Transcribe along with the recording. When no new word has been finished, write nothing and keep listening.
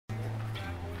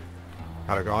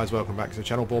Hello guys, welcome back to the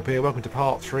channel. Bob here. Welcome to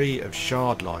part 3 of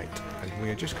Shardlight, and we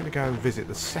are just going to go and visit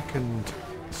the second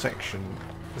section,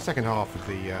 the second half of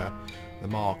the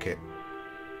market.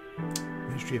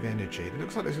 Ministry of Energy. It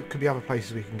looks like there could be other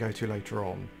places we can go to later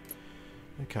on.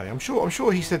 Okay, I'm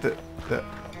sure he said that.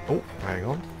 Oh, hang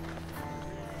on.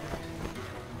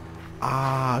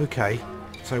 Ah, okay.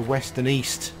 So west and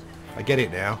east. I get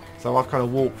it now. So I've kind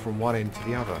of walked from one end to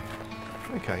the other.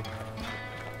 Okay.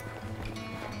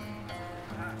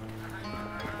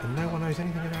 And no one knows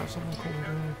anything about someone called...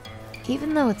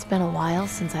 Even though it's been a while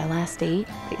since I last ate,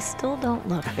 they still don't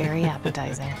look very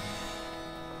appetizing.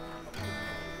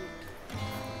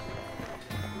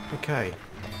 Okay.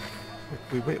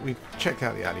 We checked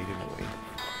out the alley, didn't we?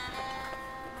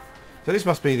 So this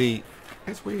must be the...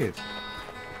 It's weird.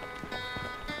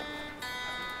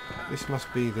 This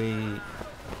must be the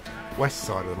west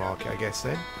side of the market, I guess,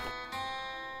 then.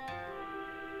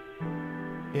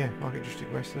 Yeah, Market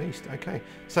District West and East. Okay.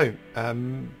 So,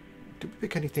 did we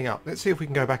pick anything up? Let's see if we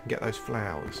can go back and get those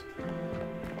flowers.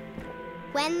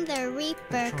 When the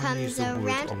Reaper comes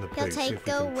around, he'll take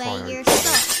away your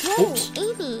soul. Whoa,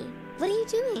 Amy, what are you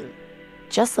doing?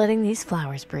 Just letting these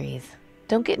flowers breathe.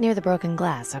 Don't get near the broken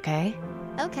glass, okay?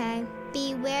 Okay.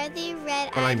 Beware the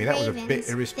red-eyed well, Amy, that was a ravens. bit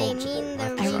irresponsible. They mean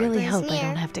the I really hope near. I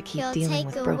don't have to keep He'll dealing take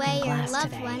with broken away glass your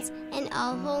loved today. ones and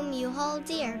all whom you hold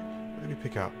dear. What did we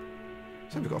pick up?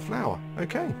 So we've got a flower.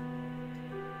 Okay.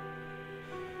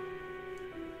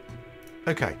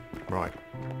 Okay. Right.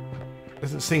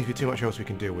 Doesn't seem to be too much else we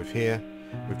can deal with here.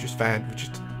 We've just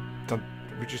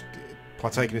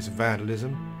partaken in some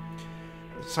vandalism.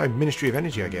 So Ministry of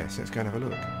Energy, I guess. Let's go and have a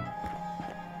look.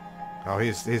 Oh,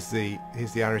 here's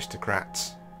the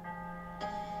aristocrats.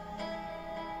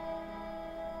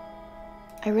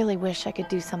 I really wish I could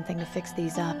do something to fix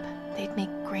these up. They'd make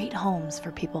great homes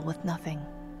for people with nothing.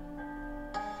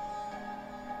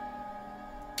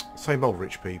 Same old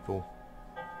rich people.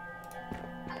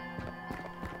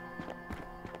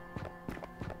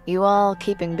 You all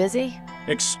keeping busy?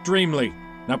 Extremely.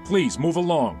 Now please, move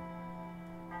along.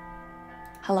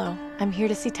 Hello, I'm here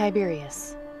to see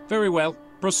Tiberius. Very well.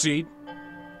 Proceed.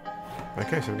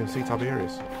 Okay, so we're going to see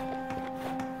Tiberius.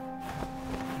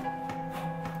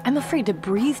 I'm afraid to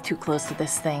breathe too close to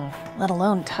this thing, let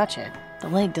alone touch it. The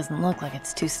leg doesn't look like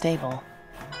it's too stable.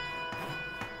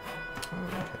 Oh,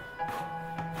 okay.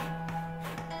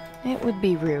 It would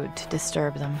be rude to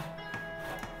disturb them.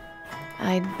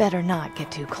 I'd better not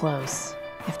get too close.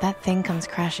 If that thing comes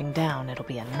crashing down, it'll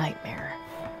be a nightmare.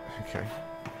 Okay.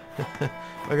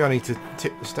 Maybe I need to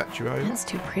tip the statue over. It's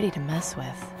too pretty to mess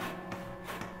with.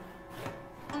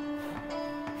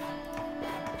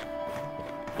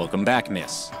 Welcome back,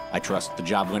 miss. I trust the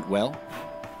job went well?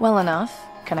 Well enough.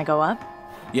 Can I go up?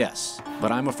 Yes,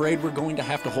 but I'm afraid we're going to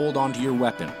have to hold on to your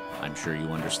weapon. I'm sure you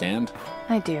understand.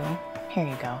 I do. Here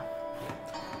you go.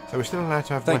 So we're still allowed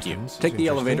to have Thank weapons. you. Take the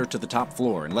elevator to the top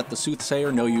floor and let the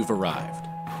soothsayer know you've arrived.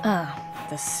 Ah,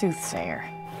 the soothsayer.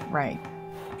 Right.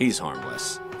 He's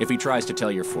harmless. If he tries to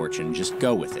tell your fortune, just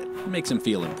go with it. It makes him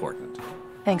feel important.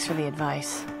 Thanks for the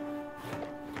advice.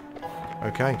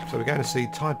 Okay, so we're going to see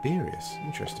Tiberius.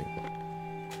 Interesting.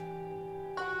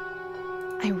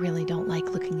 I really don't like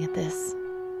looking at this.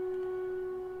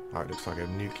 Oh, it looks like a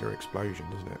nuclear explosion,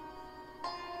 doesn't it?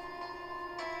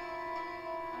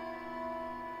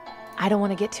 I don't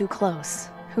want to get too close.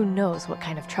 Who knows what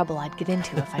kind of trouble I'd get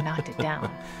into if I knocked it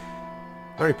down.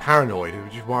 Very paranoid. We're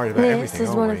just worried about everything, This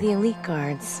is one aren't of the elite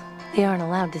guards. They aren't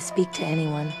allowed to speak to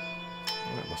anyone.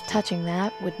 Well, that must be... Touching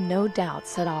that would no doubt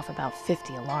set off about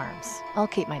 50 alarms. I'll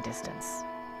keep my distance.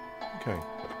 Okay.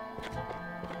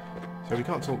 So we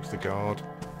can't talk to the guard.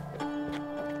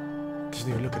 Doesn't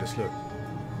even look at us, look.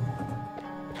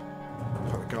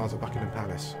 Looks like the guards at Buckingham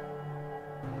Palace.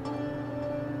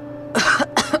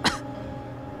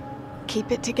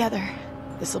 Keep it together.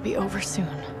 This'll be over soon.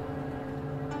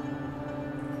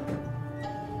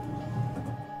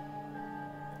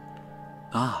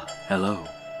 Ah, hello.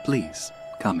 Please,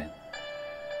 come in.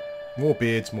 More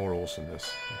beards, more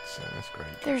awesomeness. That's great.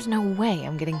 There's no way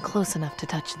I'm getting close enough to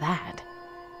touch that.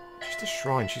 Just a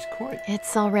shrine. She's quite...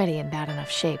 It's already in bad enough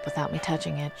shape without me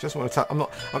touching it. She doesn't want to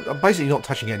touch... I'm basically not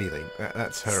touching anything.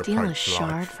 That's her Steal a approach to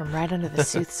shard life. from right under the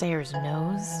soothsayer's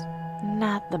nose?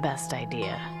 Not the best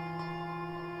idea.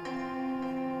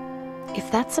 If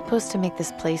that's supposed to make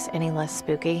this place any less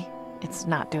spooky, it's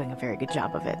not doing a very good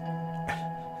job of it.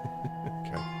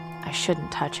 Okay. I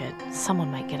shouldn't touch it. Someone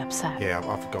might get upset. Yeah,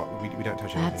 I forgot. We don't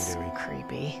touch That's anything, do we?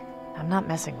 creepy. I'm not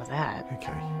messing with that.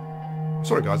 Okay.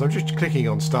 Sorry guys, I'm just clicking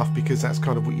on stuff because that's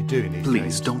kind of what you do in these Please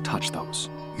games. don't touch those.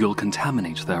 You'll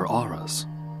contaminate their auras.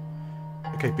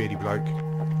 Okay, beardy bloke.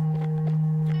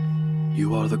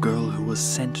 You are the girl who was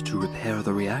sent to repair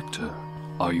the reactor,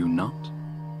 are you not?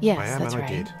 Yes, I am, that's and I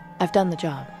right. did. I've done the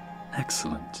job.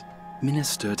 Excellent.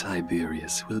 Minister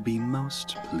Tiberius will be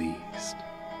most pleased.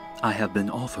 I have been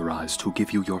authorized to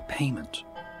give you your payment.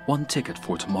 1 ticket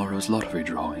for tomorrow's lottery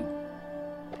drawing.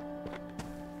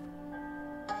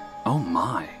 Oh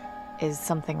my. Is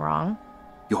something wrong?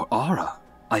 Your aura.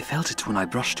 I felt it when I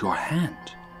brushed your hand.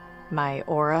 My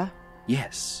aura?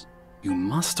 Yes. You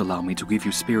must allow me to give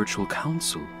you spiritual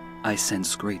counsel. I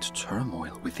sense great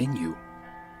turmoil within you.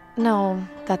 No,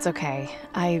 that's okay.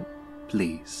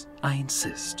 Please, I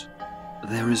insist.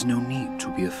 There is no need to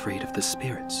be afraid of the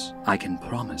spirits. I can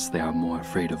promise they are more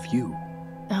afraid of you.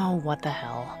 Oh, what the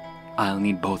hell. I'll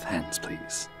need both hands,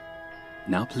 please.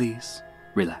 Now please,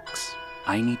 relax.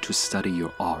 I need to study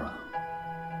your aura.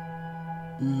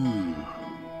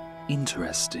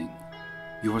 Interesting.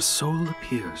 Your soul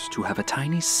appears to have a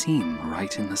tiny seam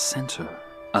right in the center.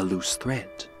 A loose thread,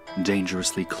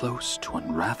 dangerously close to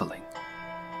unraveling.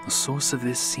 The source of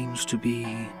this seems to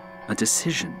be a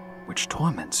decision which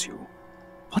torments you.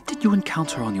 What did you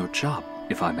encounter on your job,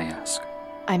 if I may ask?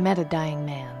 I met a dying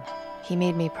man. He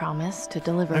made me promise to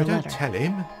deliver a No, don't letter. tell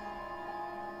him.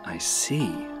 I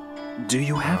see. Do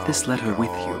you have this letter with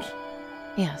you?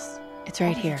 Yes, it's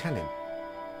right here. Tell him.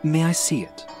 May I see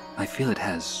it? I feel it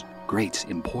has great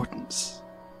importance.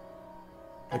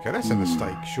 Okay, that's a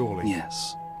mistake, surely.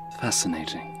 Yes,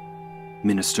 fascinating.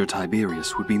 Minister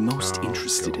Tiberius would be most Oh,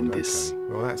 interested God, in this.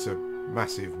 okay. Well, that's a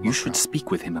massive... You should muck-up.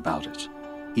 speak with him about it.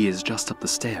 He is just up the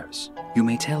stairs. You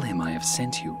may tell him I have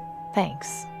sent you.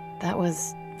 Thanks. That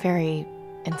was very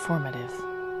informative.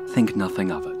 Think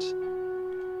nothing of it.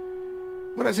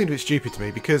 Well, that seemed a bit stupid to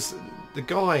me because the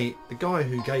guy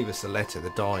who gave us the letter, the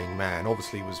dying man,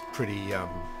 obviously was pretty,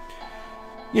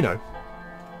 you know,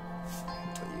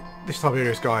 this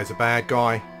Tiberius guy is a bad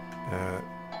guy.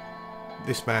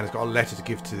 This man has got a letter to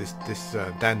give to this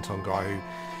Danton guy who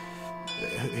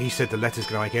he said the letter's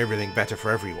going to make everything better for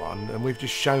everyone, and we've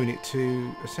just shown it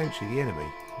to essentially the enemy.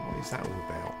 What is that all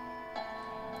about?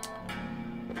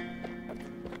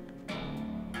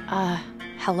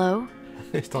 Hello?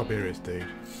 It's Tiberius, dude.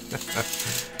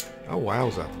 Oh,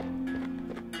 wowza.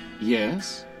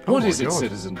 Yes? Oh What my is it, God.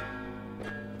 citizen?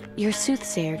 Your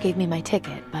soothsayer gave me my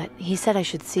ticket, but he said I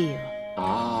should see you.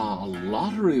 Ah, a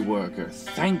lottery worker.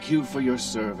 Thank you for your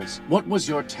service. What was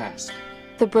your task?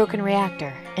 The broken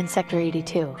reactor in Sector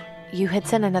 82. You had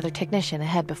sent another technician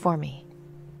ahead before me.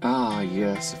 Ah,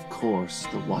 yes, of course.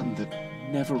 The one that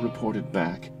never reported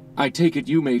back. I take it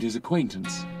you made his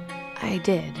acquaintance. I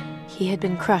did. He had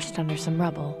been crushed under some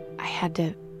rubble. I had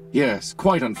to... Yes,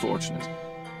 quite unfortunate.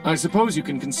 I suppose you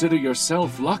can consider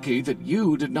yourself lucky that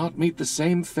you did not meet the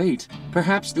same fate.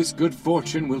 Perhaps this good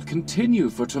fortune will continue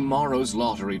for tomorrow's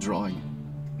lottery drawing.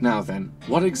 Now then,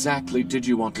 what exactly did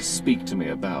you want to speak to me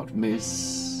about,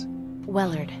 Miss...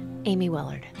 Wellard. Amy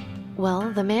Wellard.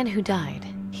 Well, the man who died,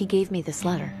 he gave me this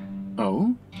letter.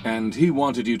 Oh? And he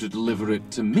wanted you to deliver it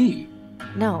to me?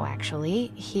 No,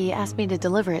 actually. He asked me to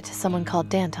deliver it to someone called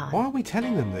Danton. Why are we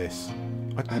telling them this?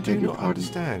 I do beg your not pardon.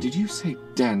 understand. Did you say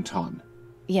Danton?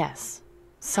 Yes.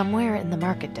 Somewhere in the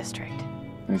market district.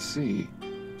 I see.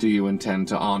 Do you intend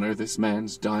to honor this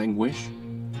man's dying wish?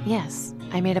 Yes.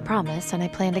 I made a promise and I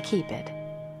plan to keep it.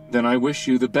 Then I wish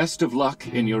you the best of luck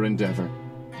in your endeavor.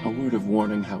 A word of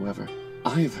warning, however.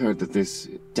 I have heard that this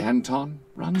Danton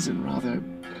runs in rather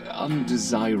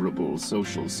undesirable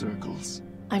social circles.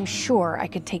 I'm sure I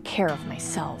could take care of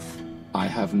myself. I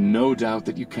have no doubt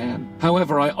that you can.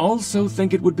 However, I also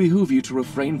think it would behoove you to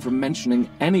refrain from mentioning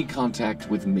any contact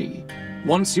with me.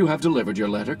 Once you have delivered your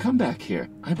letter, come back here.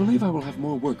 I believe I will have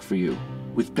more work for you,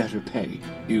 with better pay.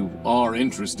 You are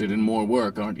interested in more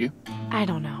work, aren't you? I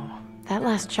don't know. That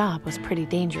last job was pretty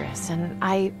dangerous, and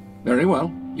I... Very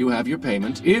well. You have your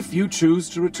payment. If you choose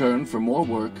to return for more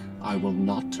work, I will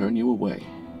not turn you away.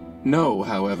 Know,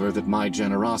 however, that my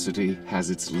generosity has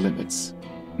its limits.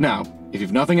 Now, if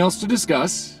you've nothing else to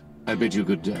discuss, I bid you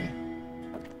good day.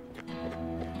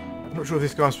 I'm not sure if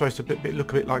this guy's supposed to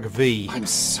look a bit like a V. I'm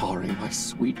sorry, my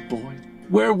sweet boy.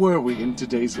 Where were we in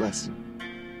today's lesson?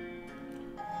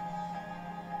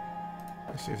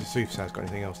 Let's see if the soothsayer's got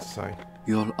anything else to say.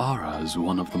 Your aura is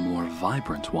one of the more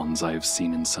vibrant ones I have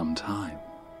seen in some time.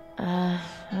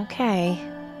 Okay.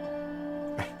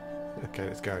 Okay,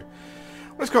 let's go.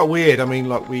 Well, it's quite weird. I mean,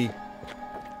 like, we...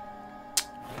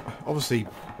 Obviously,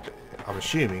 I'm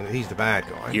assuming that he's the bad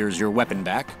guy. Here's your weapon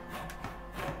back.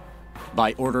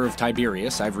 By order of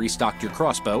Tiberius, I've restocked your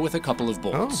crossbow with a couple of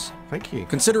bolts. Oh, thank you.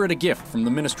 Consider it a gift from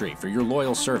the Ministry for your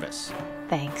loyal service.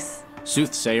 Thanks.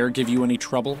 Soothsayer give you any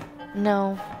trouble?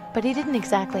 No, but he didn't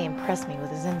exactly impress me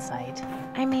with his insight.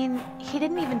 I mean, he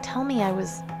didn't even tell me I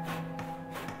was...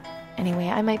 Anyway,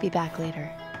 I might be back later.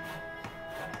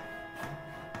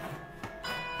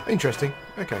 Interesting.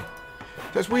 Okay.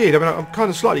 That's weird. I mean, I'm kind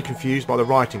of slightly confused by the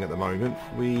writing at the moment.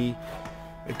 A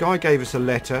guy gave us a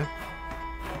letter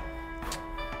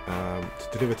to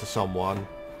deliver to someone.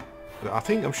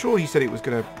 I'm sure he said it was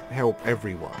going to help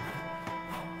everyone.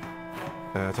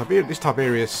 This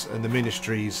Tiberius and the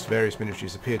ministries, various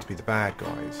ministries, appear to be the bad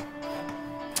guys.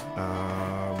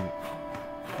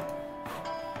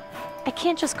 I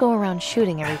can't just go around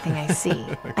shooting everything I see.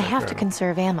 Okay, I have to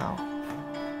conserve ammo.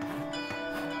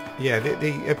 Yeah,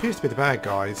 it appears to be the bad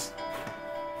guys.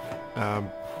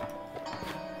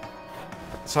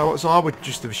 So I would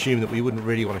just have assumed that we wouldn't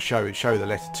really want to show the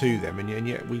letter to them, and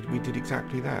yet we did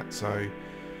exactly that. So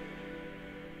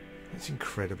it's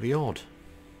incredibly odd.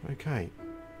 Okay.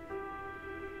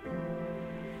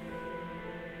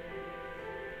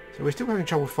 So we're still having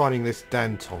trouble finding this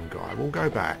Danton guy. We'll go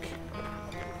back.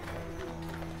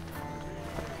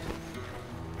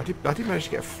 I did manage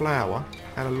to get a flower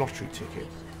and a lottery ticket.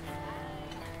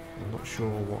 I'm not sure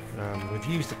what... we've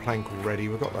used the plank already.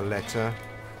 We've got the letter.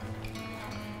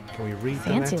 Can we read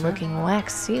the letter? Fancy looking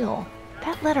wax seal.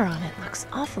 That letter on it looks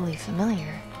awfully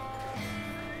familiar.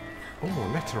 Oh,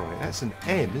 a letter on it. That's an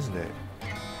M, isn't it?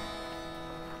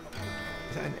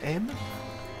 Is that an M?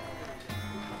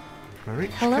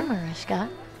 Marichka? Hello, Marichka.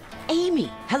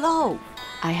 Amy, hello.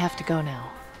 I have to go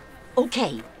now.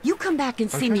 Okay, you come back and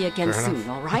see me again fair soon, enough.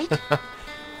 all right?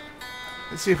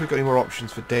 Let's see if we've got any more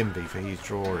options for Denby for his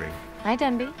drawing. Hi,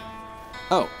 Denby.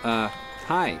 Oh,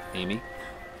 hi, Amy.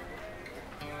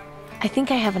 I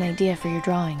think I have an idea for your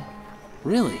drawing.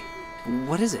 Really?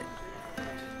 What is it?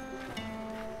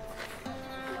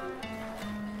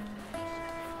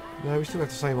 No, we still have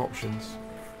the same options.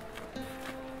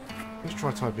 Let's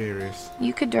try Tiberius.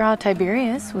 You could draw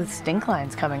Tiberius with stink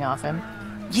lines coming off him.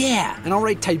 Yeah, and I'll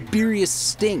write Tiberius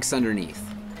Stinks underneath.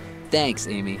 Thanks,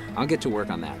 Amy. I'll get to work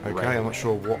on that. Okay, right I'm not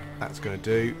sure what that's going to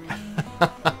do.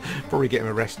 Probably get him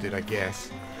arrested, I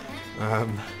guess.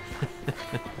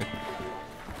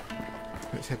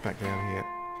 Let's head back down here.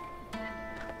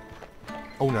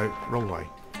 Oh no, wrong way.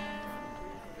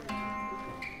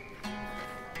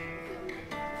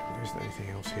 There isn't anything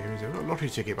else here, is there? I've got a lottery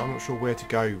ticket, but I'm not sure where to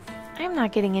go I'm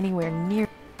not getting anywhere near...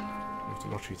 with the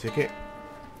lottery ticket.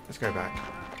 Let's go back.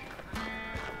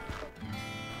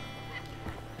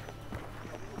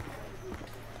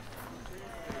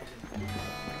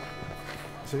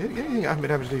 So the only thing I haven't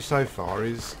been able to do so far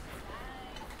is...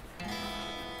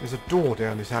 There's a door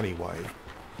down this alleyway.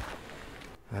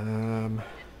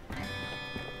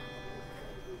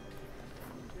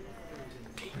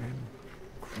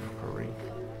 Crockery.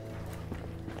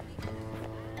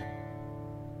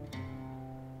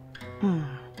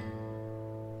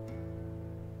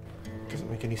 Doesn't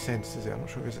make any sense, does it? I'm not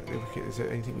sure. Is there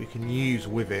anything we can use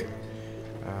with it?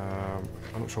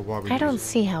 I'm not sure why we. I don't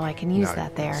see how I can use No,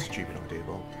 that there. that's a stupid idea,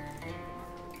 Bob.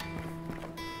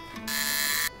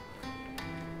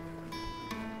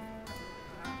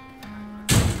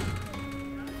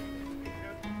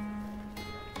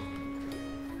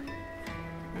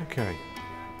 Okay.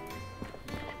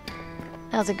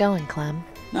 How's it going, Clem?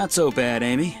 Not so bad,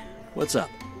 Amy. What's up?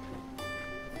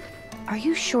 Are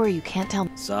you sure you can't tell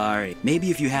me? Sorry. Maybe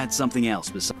if you had something else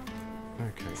besides...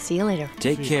 Okay. See you later.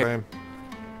 Take See you, care. Graham.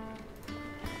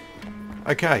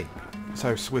 Okay,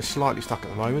 so we're slightly stuck at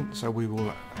the moment, so we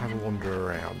will have a wander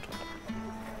around.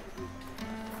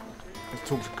 Let's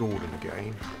talk to Gordon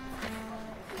again.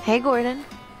 Hey, Gordon.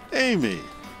 Amy,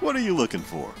 what are you looking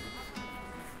for?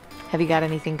 Have you got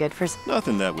anything good for...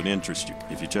 Nothing that would interest you.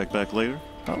 If you check back later,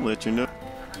 I'll let you know.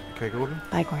 Okay, Gordon.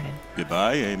 Bye, Gordon.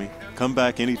 Goodbye, Amy. Come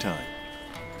back anytime.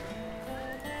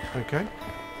 Okay.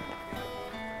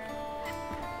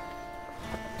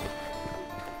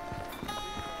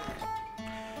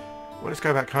 Well, let's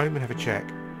go back home and have a check.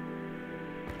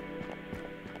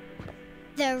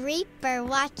 The Reaper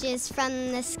watches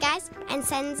from the skies and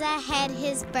sends ahead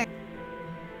his bird.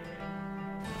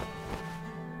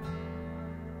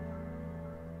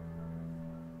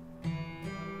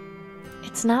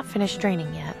 It's not finished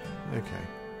draining yet. Okay.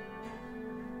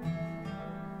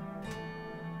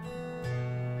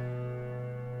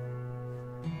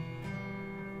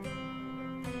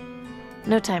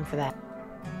 No time for that.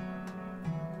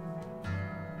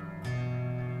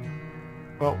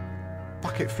 Well,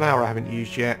 bucket flower I haven't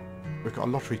used yet. We've got a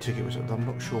lottery ticket, which I'm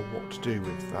not sure what to do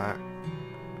with that.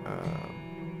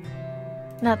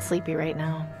 Not sleepy right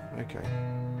now. Okay.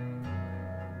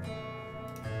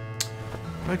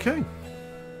 Okay.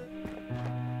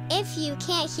 If you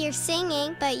can't hear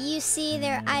singing, but you see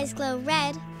their eyes glow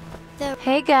red,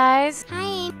 Hey guys. Hi,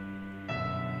 Amy.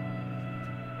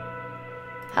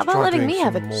 How about letting me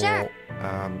have it? Sure.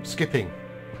 Skipping.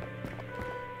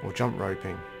 Or jump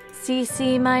roping.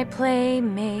 Cece, my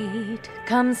playmate,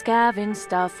 come scavenge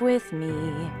stuff with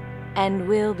me, and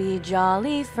we'll be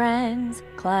jolly friends.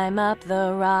 Climb up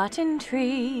the rotten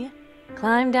tree,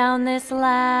 climb down this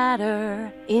ladder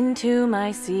into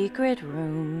my secret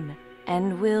room,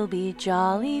 and we'll be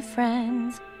jolly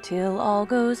friends till all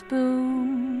goes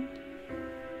boom.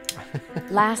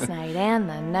 Last night and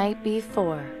the night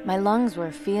before, my lungs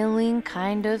were feeling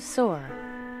kind of sore.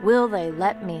 Will they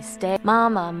let me stay?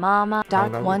 Mama,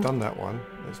 Doc no, one. We've done that one.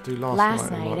 Let's do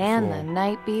last night and the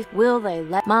night before. Will they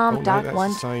let Mom, Doc that's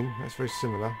one? the same. That's very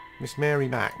similar. Miss Mary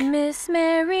Mack. Miss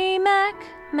Mary Mack,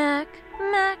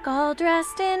 all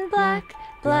dressed in black,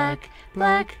 black,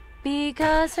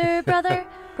 because her brother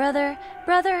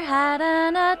had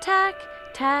an attack,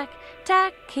 tack.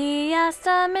 He asked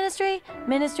the ministry,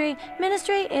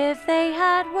 if they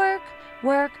had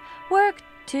work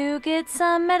to get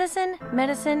some medicine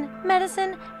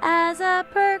as a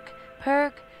perk.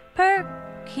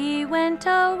 He went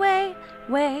away,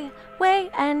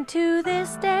 and to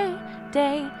this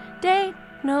day,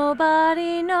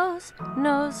 nobody knows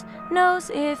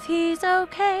if he's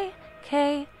okay.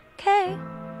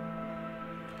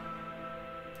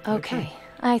 Okay,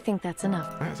 I think that's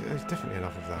enough. There's definitely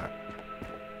enough of that.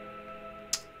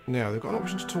 Now, they've got an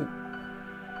option to talk.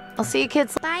 I'll see you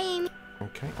kids. Bye, Amy.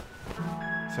 Okay.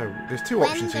 So, there's two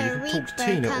options here. You can talk to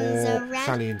Tina or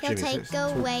Sally and Jimmy. Take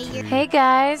away your... Hey,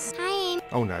 guys. Hi, Amy.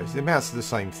 Oh, no. It amounts to the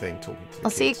same thing, talking to the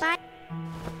I'll see you. Bye.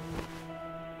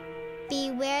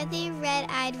 Beware the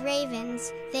red-eyed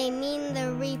ravens. They mean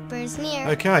the reaper's near.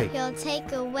 Okay. He'll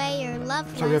take away your loved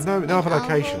ones. So we have no other and all whom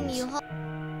locations. you hold.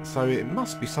 So it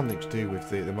must be something to do with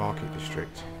the market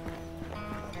district.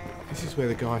 This is where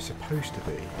the guy's supposed to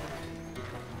be.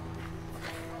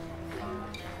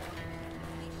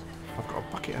 I've got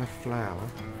a bucket and a flower.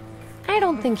 I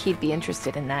don't think he'd be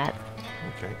interested in that.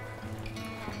 Okay.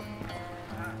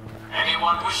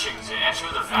 Anyone wishing to enter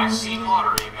the vaccine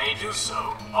lottery may do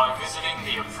so by visiting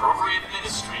the appropriate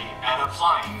ministry and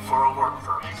applying for a work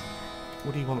permit.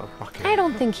 What do you want a bucket? I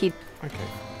don't think he'd... Okay.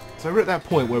 So we're at that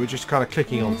point where we're just kind of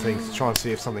clicking on things to try and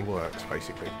see if something works,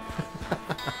 basically.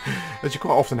 Which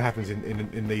quite often happens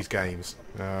in these games.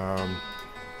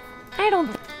 I don't...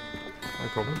 No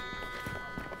problem.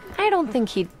 I don't think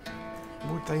he'd...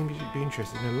 Would they be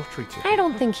interested in a lottery ticket? I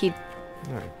don't think he'd...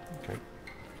 No. Okay.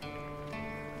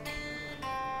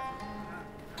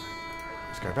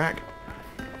 Let's go back.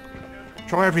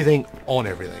 Try everything on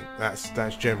everything. That's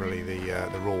generally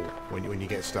the rule when you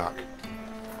get stuck.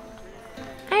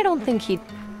 I don't think he'd...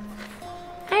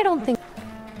 I don't think...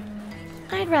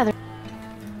 I'd rather...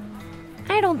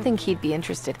 I don't think he'd be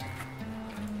interested.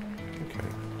 Okay.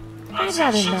 I'd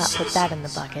rather not put that in the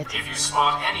bucket. If you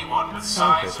spot anyone with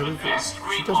signs so of advanced she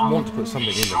green does want to put something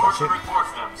in the sure bucket. to report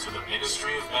them to the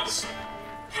Ministry of Medicine.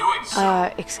 Doing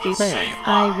so excuse will me. save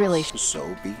I lives. really...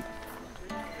 So be.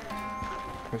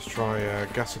 Let's try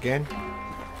Gus again.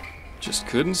 Just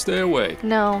couldn't stay away.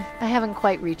 No, I haven't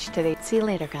quite reached today. See you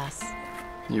later, Gus.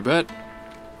 You bet.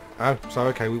 Oh, so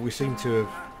okay, we seem to have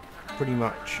pretty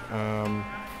much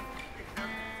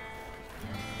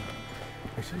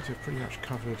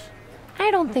covered. I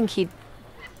don't think he'd...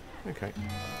 Okay.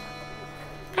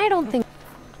 I don't think...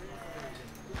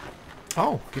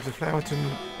 Oh, give the flower to...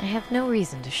 I have no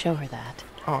reason to show her that.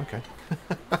 Oh, okay.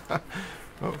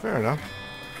 Well, fair enough.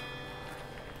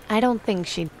 I don't think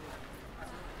she'd...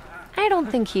 I don't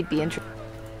think he'd be interested.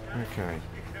 Okay.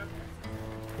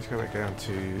 Let's go back down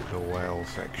to the whale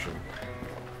section.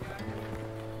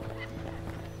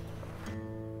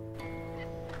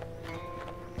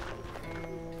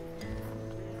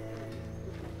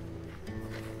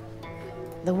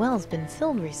 The well's been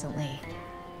filled recently.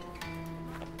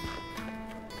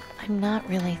 I'm not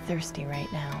really thirsty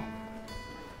right now.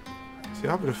 See,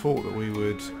 I would have thought that we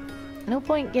would... No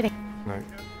point getting... No.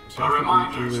 So I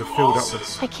thought we would have filled up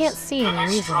the... I can't see any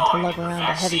reason to lug around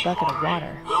a heavy bucket of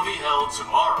water. Will be held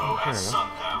tomorrow Fair at enough.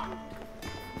 sundown.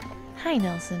 Hi,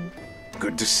 Nelson.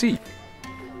 Good to see.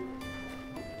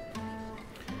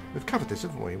 We've covered this,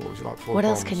 haven't we? What was it like? 4 What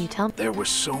else bombs? can you tell me? There were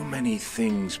so many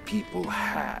things people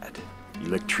had.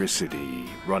 Electricity,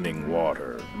 running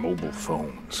water, mobile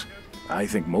phones. I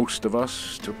think most of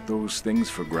us took those things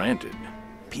for granted.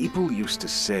 People used to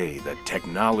say that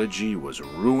technology was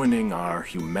ruining our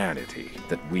humanity,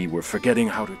 that we were forgetting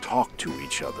how to talk to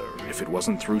each other if it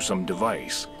wasn't through some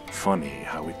device. Funny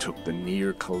how it took the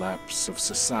near collapse of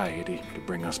society to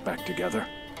bring us back together.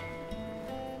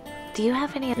 Do you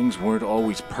have any... Things weren't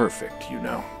always perfect, you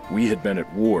know. We had been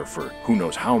at war for who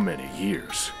knows how many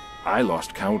years. I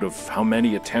lost count of how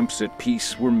many attempts at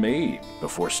peace were made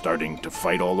before starting to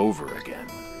fight all over again.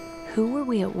 Who were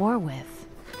we at war with?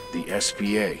 The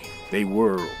SPA. They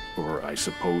were, or I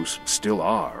suppose still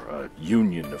are, a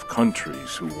union of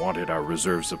countries who wanted our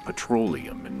reserves of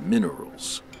petroleum and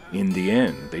minerals. In the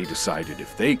end, they decided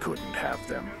if they couldn't have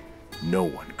them, no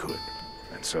one could.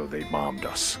 And so they bombed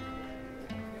us.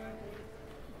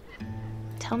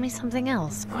 Tell me something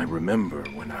else. I remember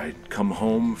when I'd come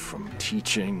home from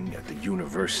teaching at the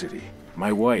university,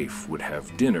 my wife would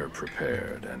have dinner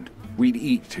prepared and we'd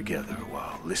eat together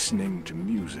while listening to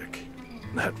music.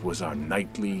 That was our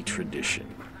nightly tradition.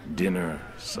 Dinner,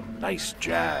 some nice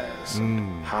jazz,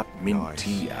 hot mint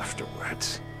tea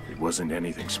afterwards. It wasn't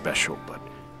anything special, but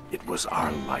it was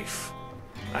our life.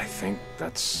 I think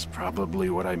that's probably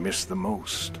what I miss the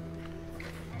most.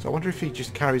 So I wonder if he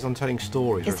just carries on telling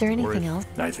stories. Is there anything else?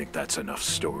 I think that's enough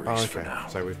stories for now.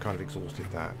 So we've kind of exhausted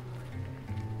that.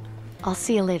 I'll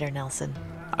see you later, Nelson.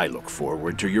 I look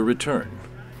forward to your return.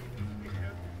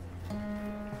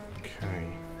 Okay.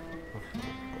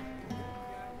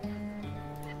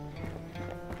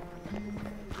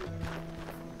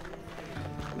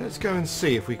 Let's go and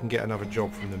see if we can get another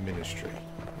job from the ministry.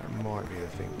 That might be the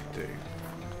thing to do.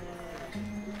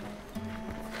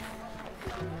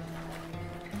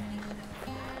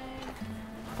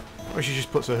 Or she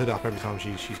just puts her hood up every time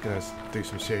she's going to do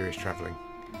some serious travelling.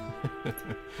 Let's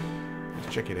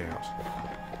check it out.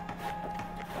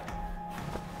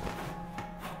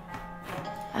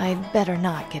 I'd better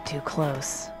not get too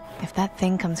close. If that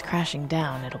thing comes crashing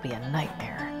down, it'll be a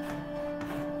nightmare.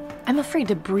 I'm afraid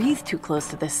to breathe too close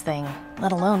to this thing,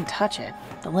 let alone touch it.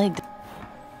 The leg...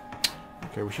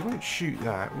 Okay, well she won't shoot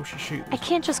that. Will she shoot this? I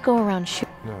can't just go around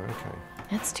shooting. No, okay.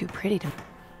 That's too pretty to...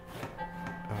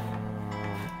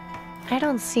 I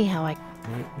don't see how I...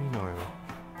 No, me neither.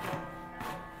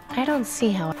 I don't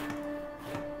see how...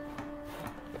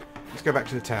 Let's go back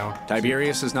to the tower.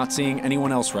 Tiberius is not seeing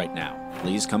anyone else right now.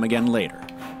 Please come again later.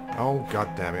 Oh,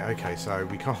 god damn it. Okay, so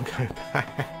we can't go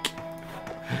back.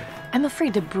 I'm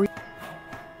afraid to breathe.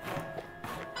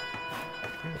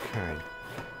 Okay.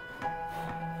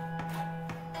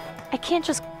 I can't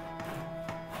just...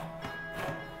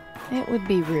 It would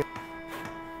be rude.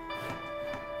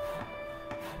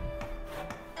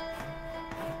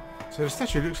 So the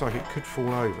statue looks like it could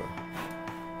fall over.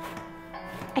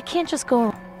 I can't just go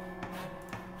around.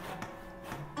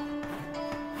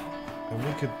 And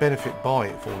we could benefit by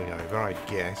it falling over, I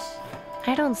guess.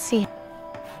 I don't see...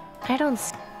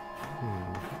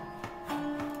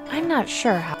 I'm not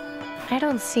sure how... I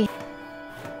don't see...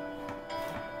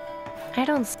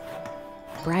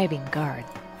 Bribing guard.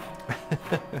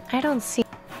 I don't see...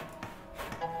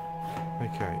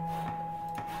 Okay.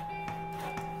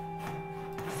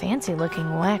 Fancy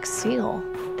looking wax seal.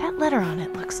 That letter on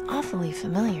it looks awfully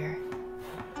familiar.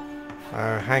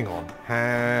 Hang on.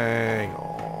 Hang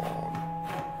on.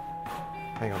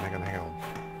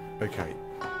 Okay.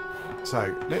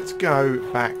 So, let's go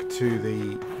back to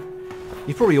the...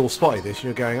 You've probably all spotted this.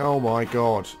 You're going, oh my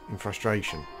god, in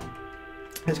frustration.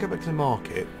 Let's go back to the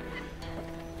market.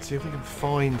 See if we can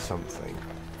find something.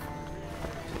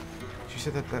 She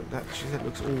said she said it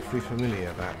looks awfully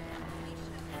familiar, that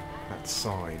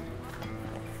sign.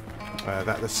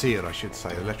 The seal, I should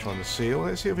say. The letter on the seal.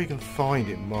 Let's see if we can find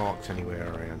it marked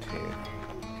anywhere around here.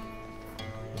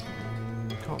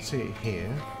 Can't see it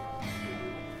here.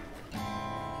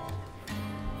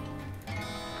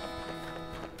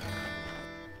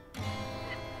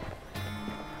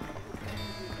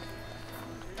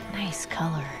 Nice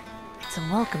color. It's a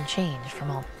welcome change from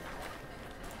all...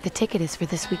 The ticket is for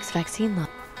this week's vaccine lot.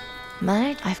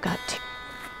 I've got two.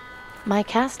 My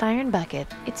cast iron bucket.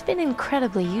 It's been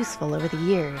incredibly useful over the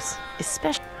years,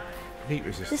 especially... Heat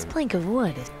resistant. This plank of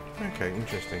wood is... Okay,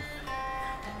 interesting.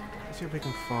 Let's see if we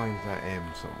can find that M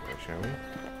somewhere, shall we?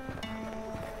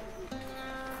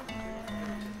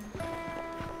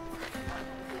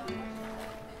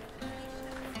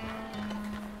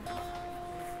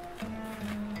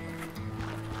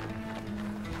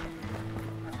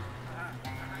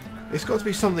 It's got to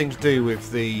be something to do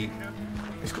with the...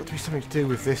 It's got to be something to do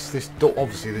with this door,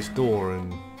 obviously this door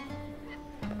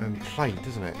and plate,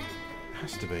 doesn't it? It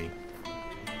has to be.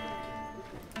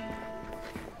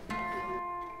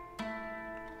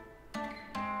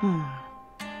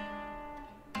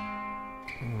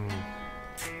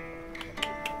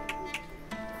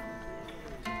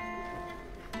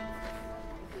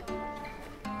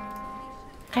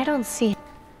 I don't see...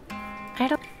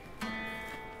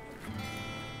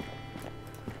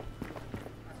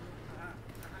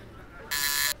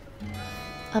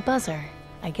 A buzzer.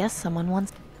 I guess someone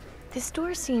wants... This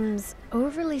door seems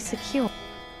overly secure.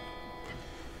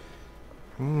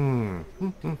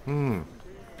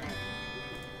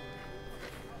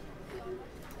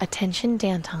 Attention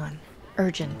Danton.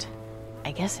 Urgent.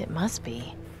 I guess it must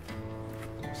be.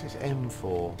 What's this M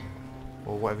for?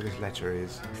 Or whatever this letter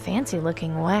is. Fancy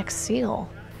looking wax seal.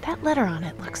 That letter on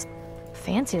it looks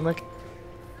fancy looking.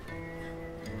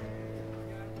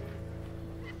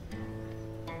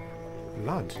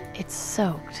 Blood? It's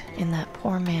soaked in that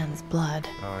poor man's blood.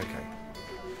 Oh, okay.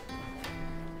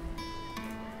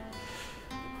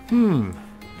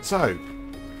 So,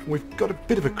 we've got a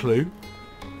bit of a clue.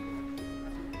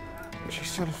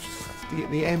 She's sort of...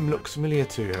 The M looks familiar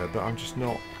to her, but I'm just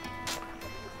not...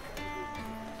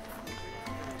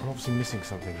 I'm obviously missing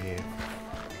something here.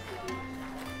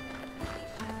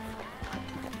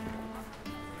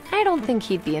 I don't think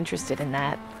he'd be interested in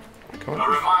that. A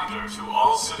reminder to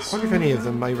all I citizens. wonder if any of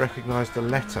them may recognise the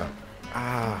letter.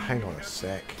 Ah, hang on a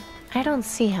sec. I don't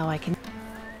see how I can...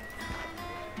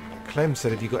 Clem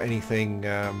said, have you got anything,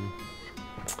 have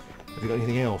you got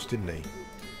anything else, didn't he?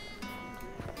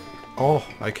 Oh,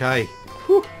 okay.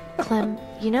 Whew. Clem,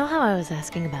 you know how I was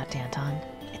asking about Danton?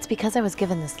 It's because I was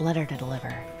given this letter to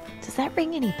deliver. Does that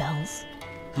ring any bells?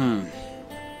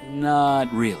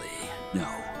 Not really. No.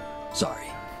 Sorry.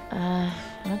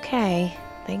 Okay.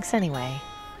 Thanks anyway.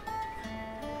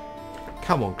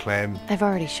 Come on, Clem. I've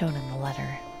already shown him the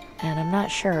letter, and I'm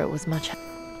not sure it was much... I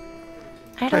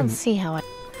Clem- don't see how I...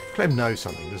 Clem knows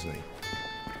something, doesn't he?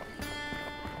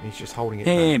 He's just holding it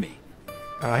Hey, back. Amy.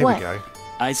 Here What? we go.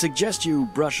 I suggest you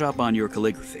brush up on your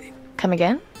calligraphy. Come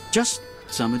again? Just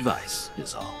some advice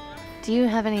is all. Do you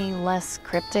have any less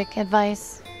cryptic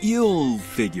advice? You'll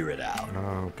figure it out.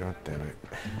 Oh, god damn it.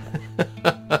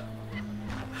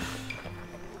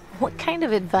 What kind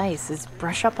of advice is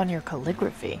brush up on your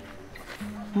calligraphy?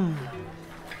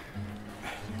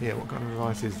 Yeah, what kind of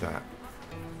advice is that?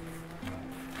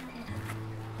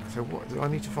 So what, do I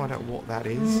need to find out what that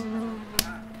is? It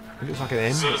looks like an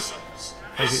M. Citizens,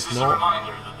 Maybe this it's is a not.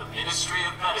 reminder that the Ministry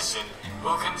of Medicine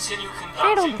will continue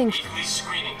I don't conducting think- weekly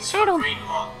screenings I for don't- green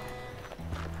lung.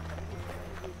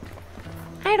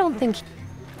 I don't think...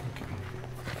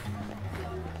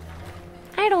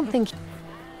 I don't think...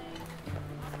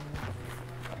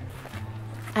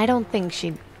 I don't think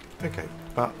she'd... Okay,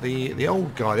 but the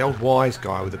old guy, the old wise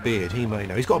guy with the beard, he may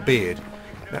know. He's got a beard.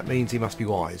 That means he must be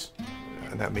wise.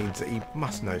 And that means that he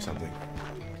must know something.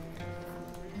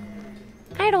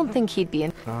 I don't think he'd be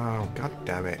in... Oh, god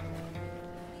damn it.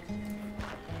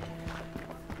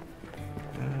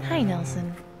 Hi,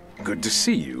 Nelson. Good to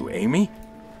see you, Amy.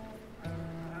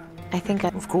 I think I...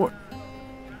 Of course.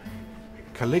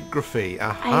 Calligraphy,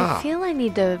 aha. I feel I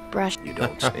need to brush... You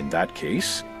don't. In that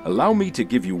case, allow me to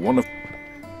give you one of...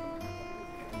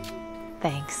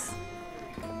 Thanks.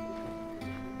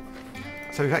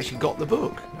 So we've actually got the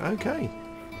book. Okay.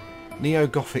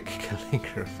 Neo-Gothic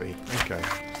calligraphy. Okay.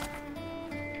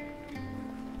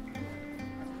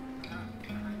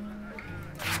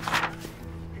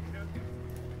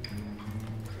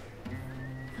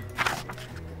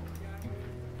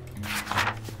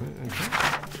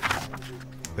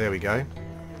 There we go.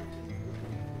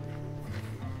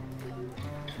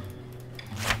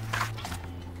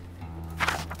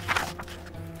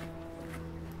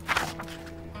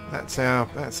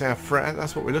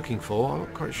 That's what we're looking for. I'm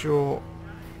not quite sure.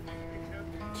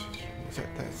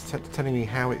 That's telling me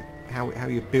how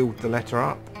you build the letter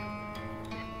up.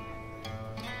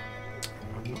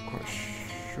 I'm not quite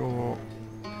sure.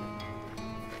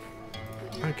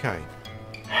 Okay.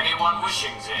 Anyone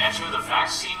wishing to enter the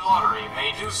vaccine lottery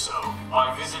may do so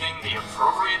by visiting the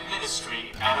appropriate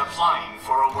ministry and applying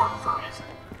for a work permit.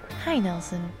 Hi,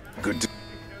 Nelson. Good to...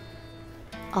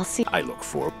 I'll see... I look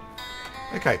forward.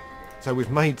 Okay, so we've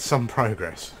made some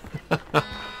progress.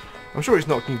 I'm sure it's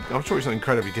not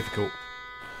incredibly difficult.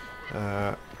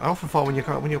 I often find when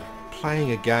you're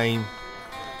playing a game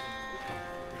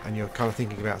and you're kind of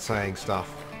thinking about saying stuff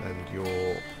and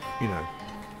you're, you know.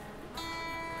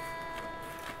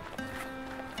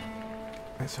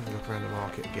 Let's have a look around the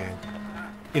market again.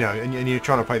 You know, and you're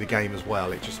trying to play the game as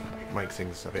well. It just makes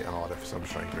things a bit harder for some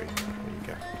strange reason. There you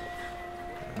go.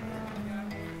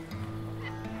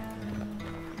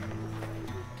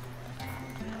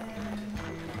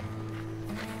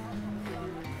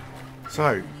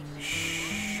 So,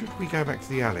 should we go back to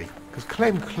the alley? Because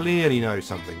Clem clearly knows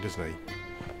something, doesn't he?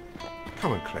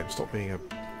 Come on, Clem, stop being a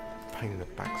pain in the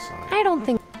backside. I don't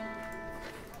think...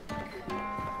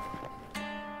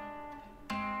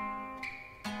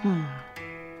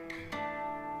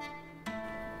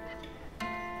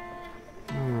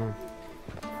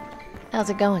 How's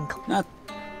it going? Not.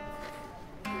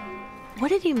 What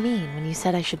did you mean when you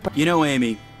said I should... You know,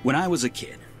 Amy, when I was a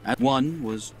kid, one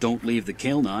was don't leave the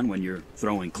kiln on when you're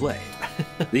throwing clay.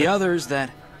 The other's that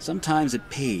sometimes it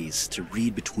pays to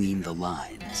read between the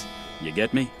lines. You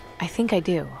get me? I think I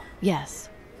do. Yes.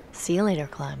 See you later,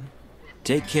 Clem.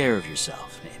 Take care of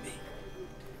yourself, Amy.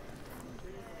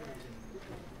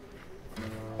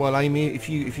 Well, Amy, if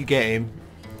you get him...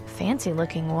 Fancy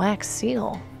looking wax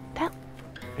seal. That...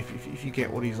 If you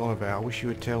get what he's on about, I wish you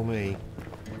would tell me.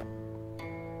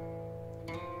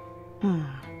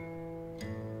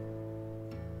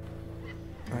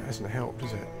 That hasn't helped,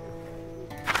 has it?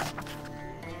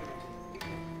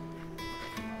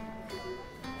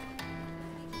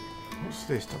 What's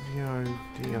this?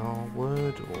 W-O-D-R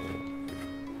word or...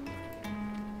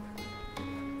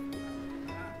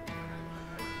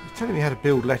 It's telling me how to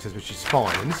build letters, which is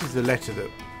fine. And this is the letter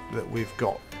that we've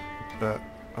got, but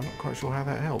I'm not quite sure how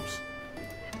that helps.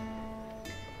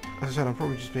 As I said, I'm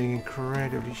probably just being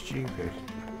incredibly stupid.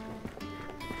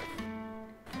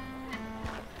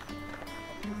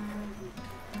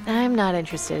 I'm not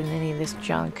interested in any of this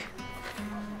junk.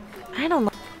 I don't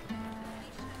like...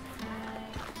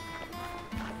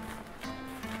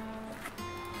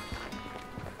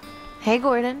 Hey,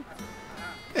 Gordon.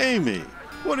 Amy,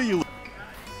 what are you...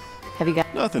 Have you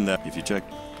got... Nothing that if you check...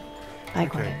 Bye,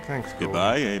 Gordon. Thanks, Gordon.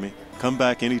 Goodbye, Amy. Come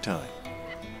back anytime.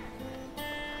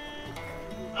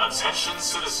 Attention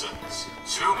citizens,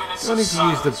 2 minutes I of need to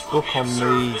use the silence will book be on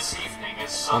observed the this evening at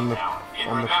sundown in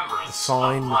the remembrance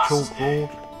sign, of the last day.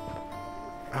 chalkboard.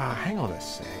 Hang on a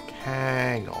sec.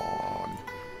 Hang on.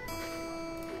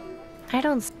 I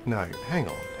don't... No, hang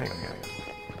on.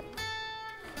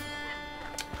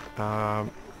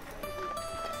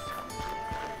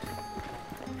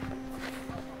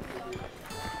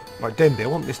 Right, Denby, I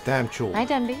want this damn chalk. Hi,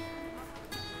 Denby.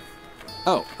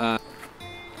 Oh,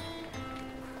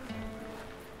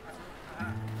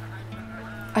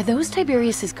 Are those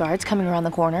Tiberius's guards coming around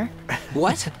the corner?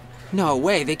 What? No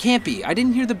way, they can't be. I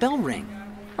didn't hear the bell ring.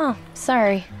 Oh,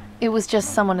 sorry. It was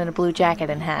just someone in a blue jacket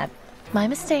and hat. My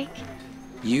mistake.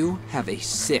 You have a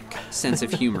sick sense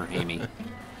of humor, Amy.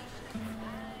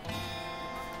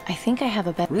 I think I have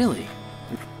a better... Really?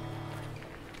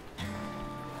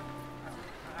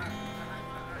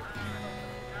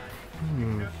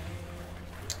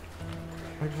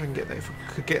 Maybe if I can get that, if we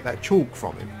could get that chalk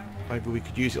from him, maybe we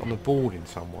could use it on the board in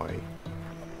some way.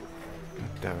 God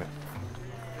damn it.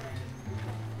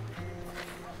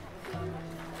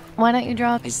 Why don't you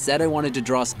draw... I said I wanted to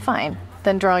draw... Fine.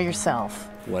 Then draw yourself.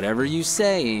 Whatever you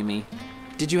say, Amy.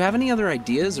 Did you have any other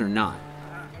ideas or not?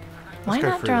 Why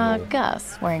not draw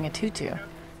Gus wearing a tutu?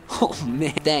 Oh,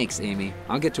 man. Thanks, Amy.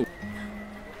 I'll get to...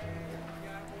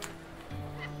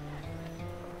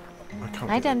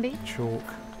 Hi, Denby. Chalk.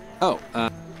 Oh,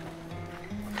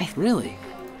 Really?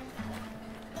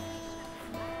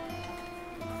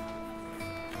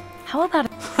 How about...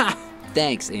 Ha!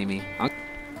 Thanks, Amy.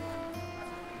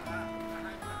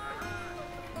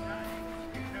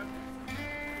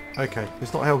 Okay,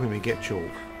 it's not helping me get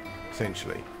chalk,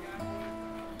 essentially.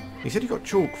 He said he got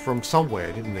chalk from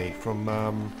somewhere, didn't he? From,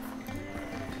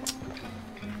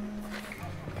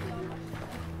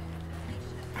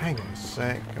 hang on a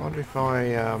sec. I wonder if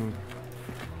I,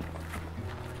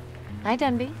 Hi,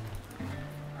 Denby.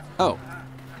 Oh.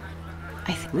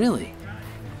 Really?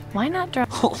 Why not draw...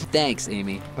 Oh, thanks,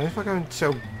 Amy. What if I go and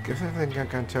tell... If I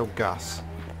go and tell Gus?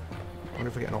 I wonder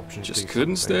if I get an option Just to do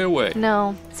couldn't something. stay away.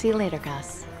 No. See you later,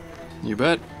 Gus. You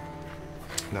bet.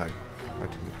 No, I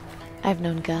didn't. I've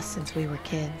known Gus since we were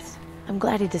kids. I'm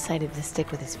glad he decided to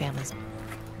stick with his family's...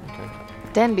 Okay.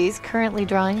 Denby's currently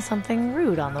drawing something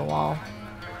rude on the wall.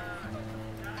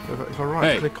 If I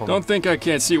right click on don't think I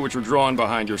can't see what you're drawing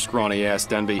behind your scrawny ass,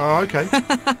 Denby. Oh, okay.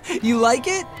 You like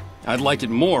it? I'd like it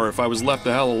more if I was left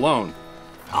the hell alone.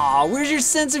 Aw, where's your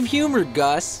sense of humor,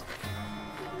 Gus?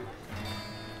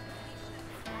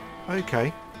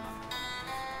 Okay.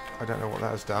 I don't know what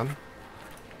that has done.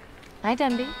 Hi,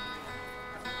 Denby.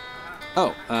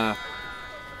 Oh, I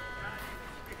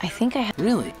think I have...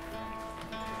 Really?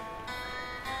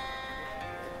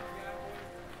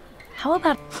 How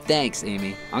about... Thanks,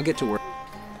 Amy. I'll get to work.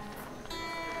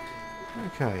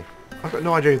 Okay. I've got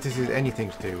no idea if this is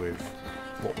anything to do with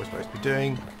what we're supposed to be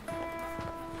doing.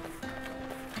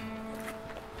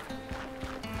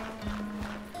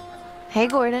 Hey,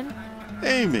 Gordon.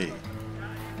 Amy.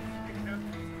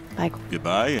 Bye.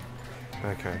 Goodbye.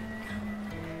 Okay.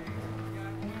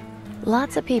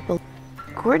 Lots of people.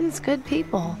 Gordon's good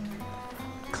people.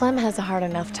 Clem has a hard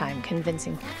enough time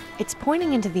convincing... It's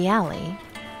pointing into the alley.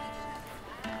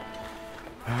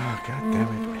 Ah, god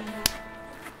damn it.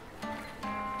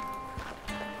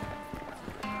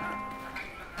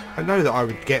 I know that I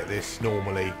would get this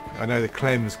normally. I know that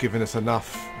Clem's given us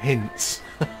enough hints.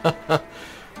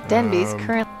 Denby's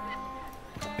current.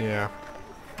 Yeah.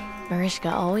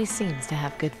 Mariska always seems to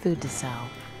have good food to sell.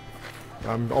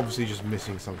 I'm obviously just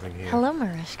missing something here. Hello,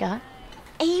 Mariska.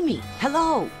 Amy,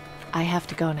 hello. I have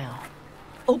to go now.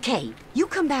 Okay, you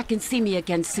come back and see me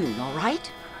again soon, all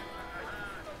right?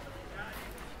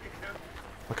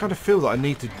 I kind of feel that I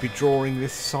need to be drawing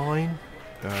this sign.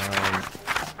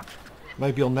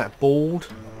 Maybe on that board.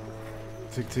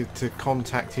 To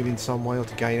contact him in some way or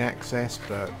to gain access,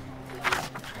 but...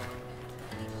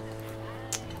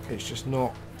 it's just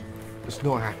not... it's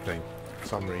not happening for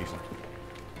some reason.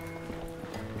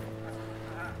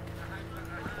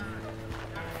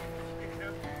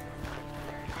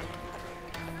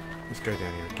 Let's go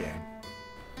down here again.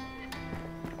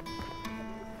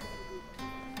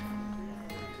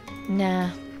 Nah,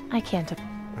 I can't.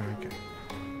 Okay.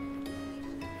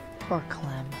 Poor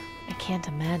Clem. I can't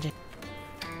imagine.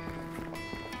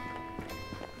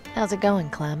 How's it going,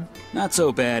 Clem? Not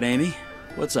so bad, Amy.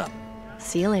 What's up?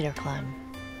 See you later, Clem.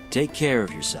 Take care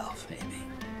of yourself, Amy.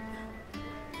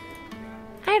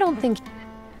 I don't think...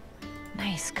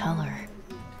 Nice color.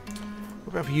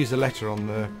 What about if we use a letter on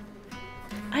the...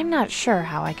 I'm not sure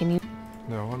how I can use...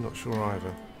 No, I'm not sure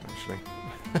either, actually.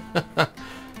 I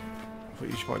thought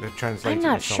you might have translated I'm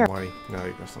not in some sure. way.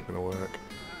 No, that's not going to work.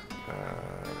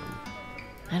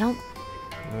 I don't...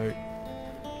 No.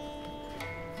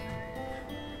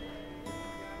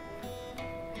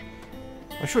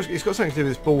 I'm sure it's got something to do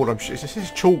with this board. I'm sure it's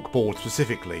this chalkboard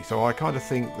specifically, so I kind of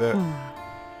think that...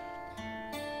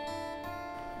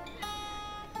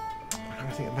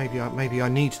 I think that maybe I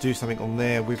need to do something on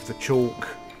there with the chalk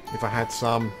if I had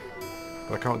some,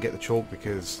 but I can't get the chalk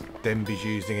because Denby's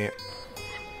using it.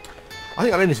 I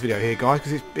think I'll end this video here, guys,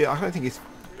 because I don't think it's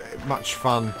much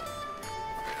fun.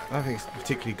 I don't think it's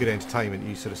particularly good entertainment,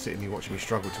 you sort of sitting here watching me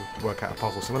struggle to work out a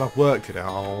puzzle. So when I've worked it out,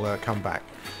 I'll come back.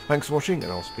 Thanks for watching,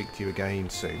 and I'll speak to you again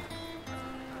soon.